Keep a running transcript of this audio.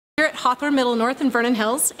Hawthorn Middle North in Vernon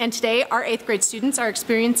Hills, and today our 8th grade students are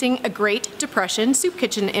experiencing a Great Depression Soup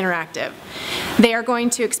Kitchen Interactive. They are going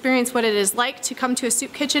to experience what it is like to come to a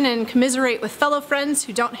soup kitchen and commiserate with fellow friends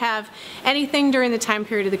who don't have anything during the time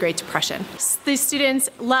period of the Great Depression. These students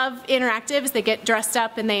love interactives. They get dressed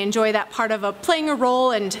up and they enjoy that part of playing a role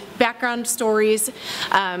and background stories.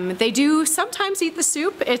 They do sometimes eat the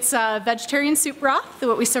soup. It's vegetarian soup broth,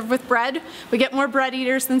 what we serve with bread. We get more bread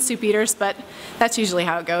eaters than soup eaters, but that's usually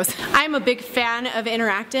how it goes. I'm a big fan of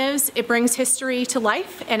interactives. It brings history to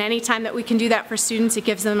life, and anytime that we can do that for students, it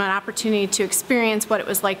gives them an opportunity to experience what it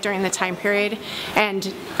was like during the time period,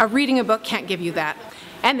 and reading a book can't give you that.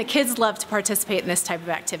 And the kids love to participate in this type of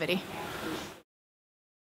activity.